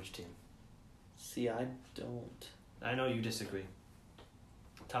very average team. See, I don't. I know you disagree.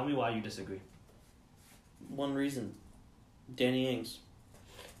 Tell me why you disagree. One reason. Danny Ings.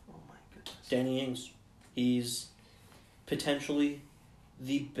 Oh my goodness. Danny Ings. He's potentially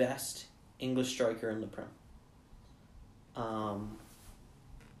the best English striker in the Prem.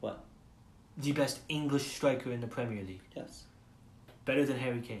 What? The best English striker in the Premier League. Yes. Better than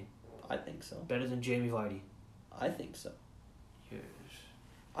Harry Kane. I think so. Better than Jamie Vardy. I think so. Yes.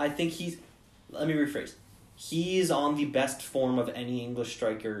 I think he's... Let me rephrase. He's on the best form of any English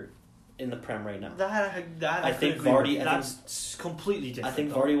striker in the Prem right now. I think agree Vardy- with. I That's completely different. I think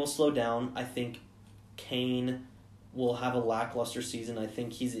though. Vardy will slow down. I think Kane will have a lackluster season. I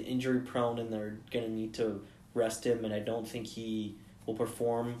think he's injury prone and they're going to need to rest him, and I don't think he will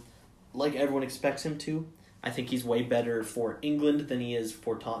perform like everyone expects him to. I think he's way better for England than he is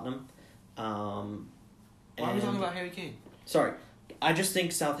for Tottenham. Why are we talking about Harry Kane? Sorry. I just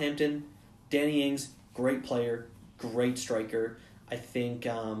think Southampton, Danny Ings, great player, great striker. I think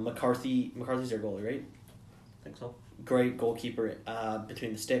McCarthy's their goalie, right? I think so. Great goalkeeper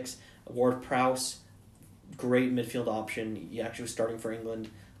between the sticks. Ward-Prowse, great midfield option. He actually was starting for England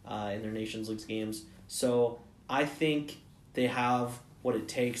in their Nations League games. So I think they have what it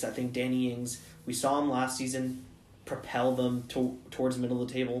takes. I think Danny Ings, we saw him last season propel them towards the middle of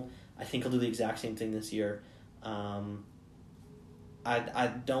the table. I think he'll do the exact same thing this year. I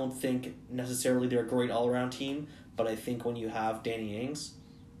don't think necessarily they're a great all-around team, but I think when you have Danny Ings,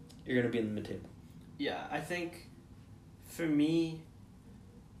 you're going to be in the mid-table. Yeah, I think for me,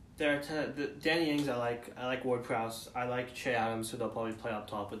 Danny Ings I like Ward-Prowse. I like Che Adams, who they'll probably play up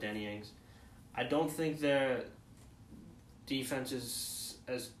top with Danny Ings. I don't think their defense is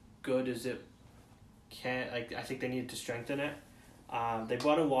as good as it can. I think they need to strengthen it. They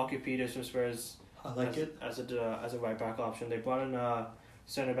brought in Walker Peters from Spurs. I like it. As a right back option. They brought in a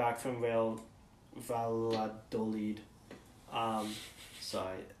centre back from Real Valladolid.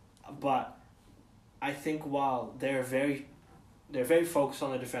 But I think while they're very focused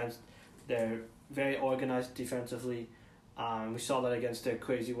on the defense, they're very organized defensively. We saw that against their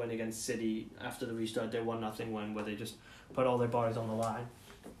crazy win against City after the restart. Their 1-0 win where they just put all their bodies on the line.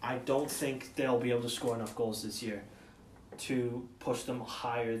 I don't think they'll be able to score enough goals this year to push them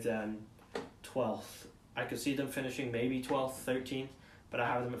higher than 12th. I could see them finishing maybe 12th, 13th, but I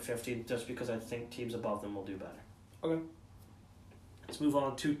have them at 15th just because I think teams above them will do better. Okay. Let's move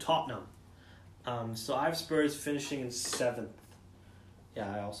on to Tottenham. So I have Spurs finishing in 7th.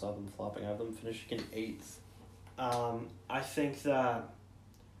 Yeah, I also have them flopping. I have them finishing in 8th. I think that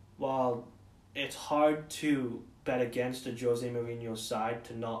while it's hard to bet against a Jose Mourinho side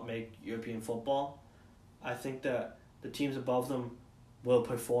to not make European football, I think that the teams above them will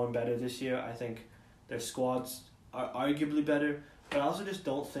perform better this year. I think their squads are arguably better, but I also just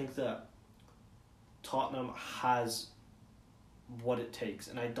don't think that Tottenham has what it takes,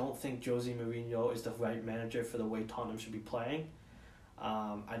 and I don't think Jose Mourinho is the right manager for the way Tottenham should be playing.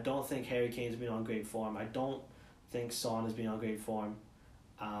 I don't think Harry Kane's been on great form. I don't think Son has been on great form.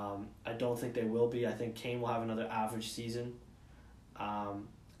 I don't think they will be. I think Kane will have another average season. And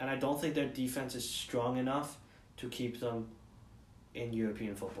I don't think their defense is strong enough to keep them in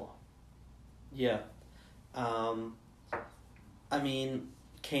European football. Yeah. I mean,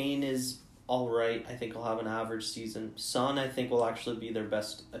 Kane is all right. I think he'll have an average season. Son, I think, will actually be their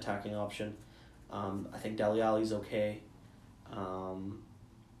best attacking option. I think Dele Alli's okay.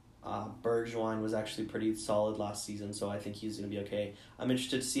 Bergwijn was actually pretty solid last season, so I think he's going to be okay. I'm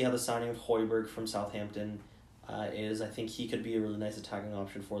interested to see how the signing of Højbjerg from Southampton is. I think he could be a really nice attacking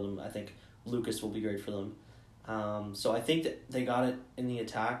option for them. I think Lucas will be great for them. So I think that they got it in the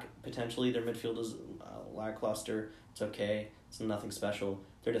attack. Potentially their midfield is lackluster. It's okay. It's nothing special.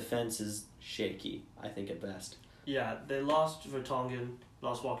 Their defense is shaky, I think, at best. Yeah, they lost Vertonghen,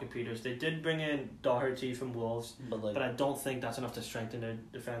 lost Walker Peters. They did bring in Doherty from Wolves, but I don't think that's enough to strengthen their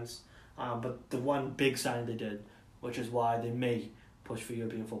defense. But the one big signing they did, which is why they may push for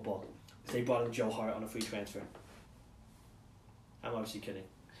European football, is they brought in Joe Hart on a free transfer. I'm obviously kidding.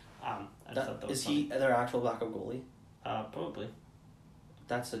 I just thought that was is funny. he their actual backup goalie? Probably.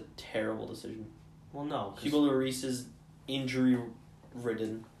 That's a terrible decision. Well, no. 'Cause- Hugo Lloris is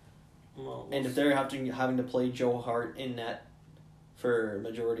injury-ridden. well, And if they're having to play Joe Hart in net for a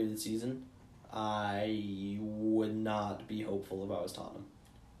majority of the season, I would not be hopeful if I was Tottenham.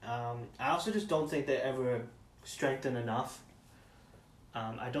 I also just don't think they ever strengthen enough.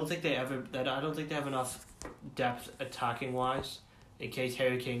 I don't think they have enough depth attacking wise in case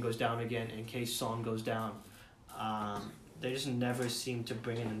Harry Kane goes down again, in case Son goes down. They just never seem to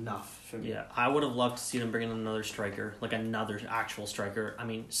bring in enough for me. Yeah, I would have loved to see them bring in another striker, like another actual striker. I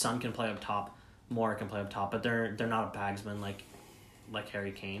mean, Son can play up top, Moura can play up top, but they're not a bagsman like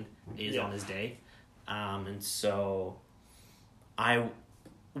Harry Kane is on his day. And so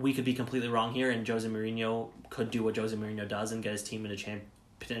we could be completely wrong here, and Jose Mourinho could do what Jose Mourinho does and get his team into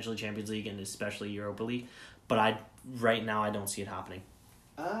potentially Champions League and especially Europa League. But right now I don't see it happening.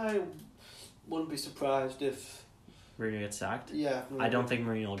 I wouldn't be surprised if... Mourinho gets sacked? Yeah. I don't think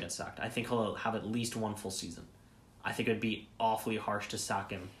Mourinho will get sacked. I think he'll have at least one full season. I think it would be awfully harsh to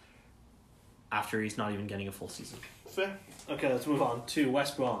sack him after he's not even getting a full season. Fair. Okay, let's move on to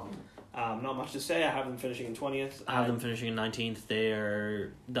West Brom. Not much to say. I have them finishing in 20th. I have them finishing in 19th.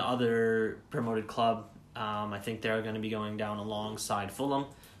 They're the other promoted club. I think they're going to be going down alongside Fulham.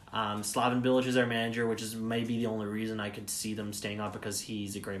 Slaven Bilic is our manager, which is maybe the only reason I could see them staying up because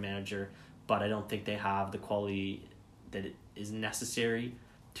he's a great manager. But I don't think they have the quality that is necessary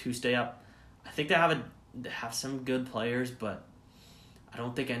to stay up. I think they have some good players, but I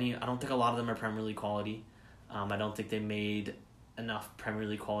don't think a lot of them are Premier League quality. I don't think they made enough Premier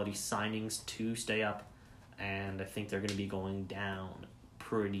League quality signings to stay up, and I think they're going to be going down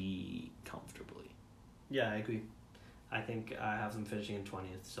pretty comfortably. Yeah, I agree. I think I have them finishing in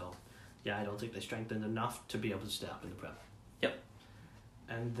 20th, so yeah, I don't think they strengthened enough to be able to stay up in the Prem. Yep.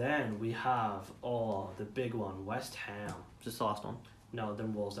 And then we have the big one, West Ham. Is this the last one? No,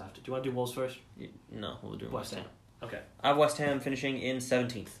 then Wolves after. Do you want to do Wolves first? No, we'll do West Ham. Okay. I have West Ham finishing in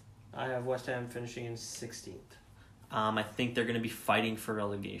 17th. I have West Ham finishing in 16th. I think they're going to be fighting for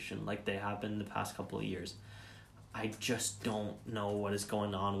relegation like they have been the past couple of years. I just don't know what is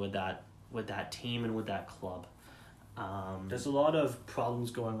going on with that team and with that club. There's a lot of problems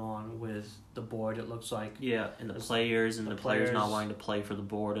going on with the board, it looks like. Yeah, and the players not wanting to play for the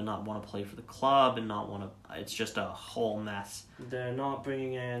board and not want to play for the club and not want to... It's just a whole mess. They're not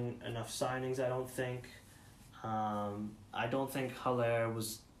bringing in enough signings, I don't think. I don't think Haller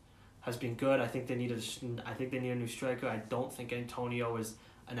has been good. I think they need a new striker. I don't think Antonio is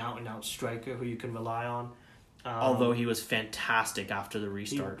an out-and-out striker who you can rely on. Although he was fantastic after the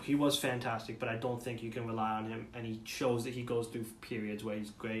restart. He was fantastic, but I don't think you can rely on him, and he shows that he goes through periods where he's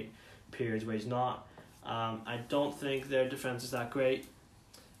great, periods where he's not. I don't think their defense is that great.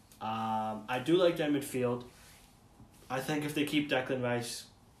 I do like their midfield. I think if they keep Declan Rice,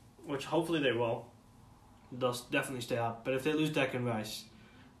 which hopefully they will, they'll definitely stay up. But if they lose Declan Rice,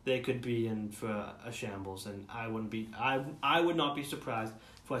 they could be in for a shambles, and I would not be surprised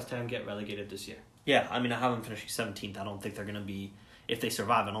if West Ham get relegated this year. Yeah, I mean, I have them finishing 17th. I don't think they're going to be... If they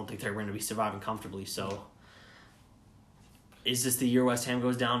survive, I don't think they're going to be surviving comfortably. So, is this the year West Ham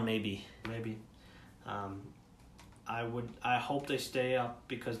goes down? Maybe. I hope they stay up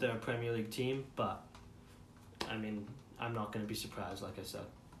because they're a Premier League team, but, I mean, I'm not going to be surprised, like I said.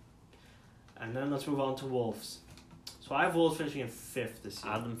 And then let's move on to Wolves. So I have Wolves finishing in 5th this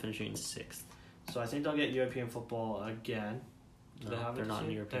year. I have them finishing in 6th. So I think they'll get European football again. No, they're not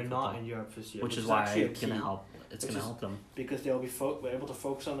in European football. football. Not in Europe this year. Which is why it's going to help. It's going to help them. Because they'll be able to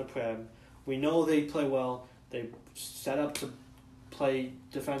focus on the Prem. We know they play well. They set up to play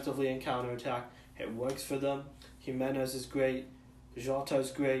defensively and counter-attack. It works for them. Jimenez is great. Jota is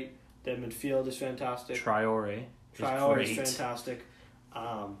great. Their midfield is fantastic. Traore is fantastic.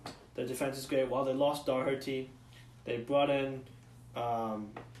 Their defense is great. While they lost Doherty, they brought in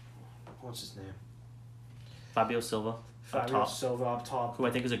what's his name? Fabio Silva. Fabio top. Silva up top. Who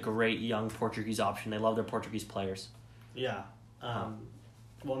I think is a great young Portuguese option. They love their Portuguese players. Yeah.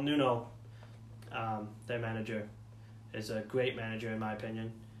 Well, Nuno, their manager, is a great manager in my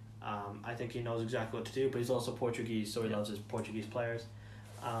opinion. I think he knows exactly what to do, but he's also Portuguese, so he loves his Portuguese players.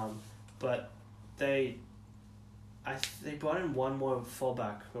 But they brought in one more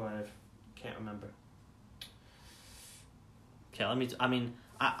fullback who I can't remember. Okay,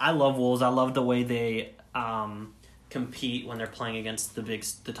 I love Wolves. I love the way they compete when they're playing against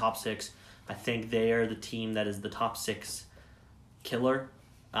the top six. I think they are the team that is the top six killer.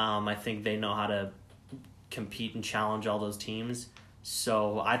 I think they know how to compete and challenge all those teams.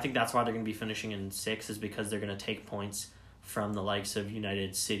 So I think that's why they're going to be finishing in 6 is because they're going to take points from the likes of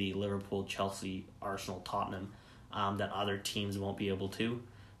United, City, Liverpool, Chelsea, Arsenal, Tottenham, that other teams won't be able to.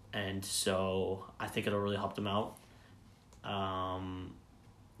 And so I think it'll really help them out.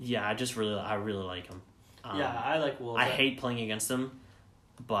 Yeah, I really like them. I like Wolves. I hate playing against them,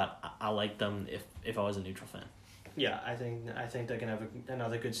 but I like them if I was a neutral fan. Yeah, I think they're gonna have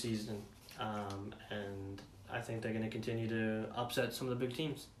another good season, and I think they're gonna continue to upset some of the big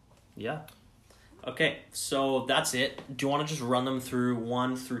teams. Yeah. Okay, so that's it. Do you want to just run them through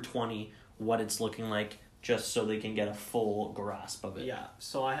 1 through 20, what it's looking like, just so they can get a full grasp of it? Yeah.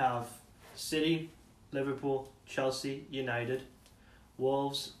 So I have City, Liverpool, Chelsea, United,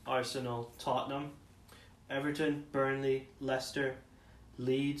 Wolves, Arsenal, Tottenham, Everton, Burnley, Leicester,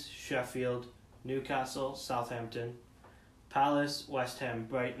 Leeds, Sheffield, Newcastle, Southampton, Palace, West Ham,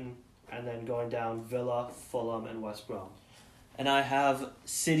 Brighton, and then going down Villa, Fulham, and West Brom. And I have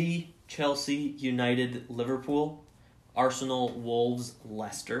City, Chelsea, United, Liverpool, Arsenal, Wolves,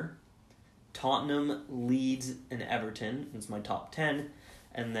 Leicester, Tottenham, Leeds, and Everton. That's my top 10.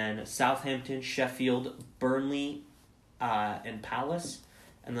 And then Southampton, Sheffield, Burnley, and Palace.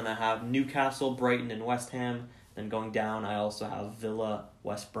 And then I have Newcastle, Brighton, and West Ham. Then going down, I also have Villa,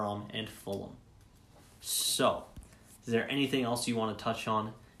 West Brom, and Fulham. So, is there anything else you want to touch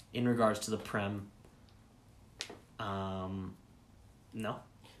on in regards to the Prem? No?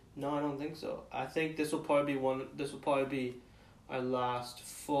 No, I don't think so. I think this will probably be our last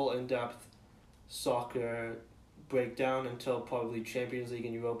full in-depth soccer breakdown until probably Champions League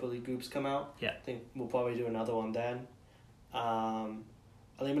and Europa League groups come out. Yeah. I think we'll probably do another one then. Aleem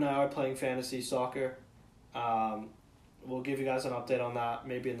and I are playing fantasy soccer. We'll give you guys an update on that,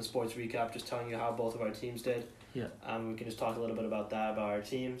 maybe in the sports recap, just telling you how both of our teams did. Yeah. We can just talk a little bit about that, about our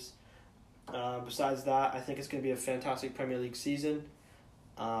teams. Besides that, I think it's going to be a fantastic Premier League season.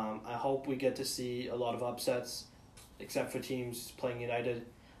 I hope we get to see a lot of upsets, except for teams playing United.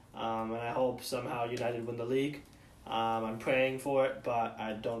 And I hope somehow United win the league. I'm praying for it, but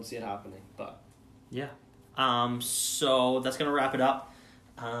I don't see it happening. But yeah. So that's going to wrap it up.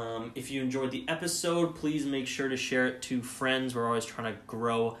 If you enjoyed the episode, please make sure to share it to friends. We're always trying to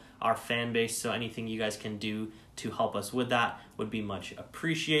grow our fan base, so anything you guys can do to help us with that would be much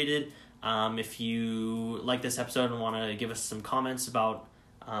appreciated. If you like this episode and want to give us some comments about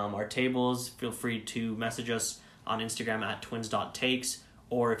our tables, feel free to message us on Instagram at twins.takes,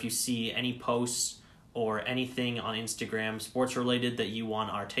 or if you see any posts or anything on Instagram sports related that you want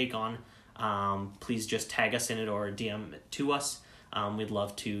our take on, please just tag us in it or DM it to us. We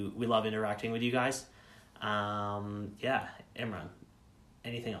love interacting with you guys. Yeah, Imran,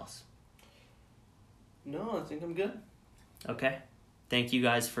 anything else? no, I think I'm good. Okay. Thank you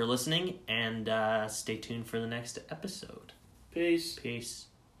guys for listening, and stay tuned for the next episode. Peace. Peace.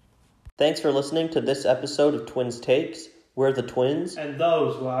 Thanks for listening to this episode of Twins Takes. We're the Twins. And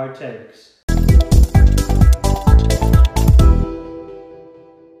those were our takes.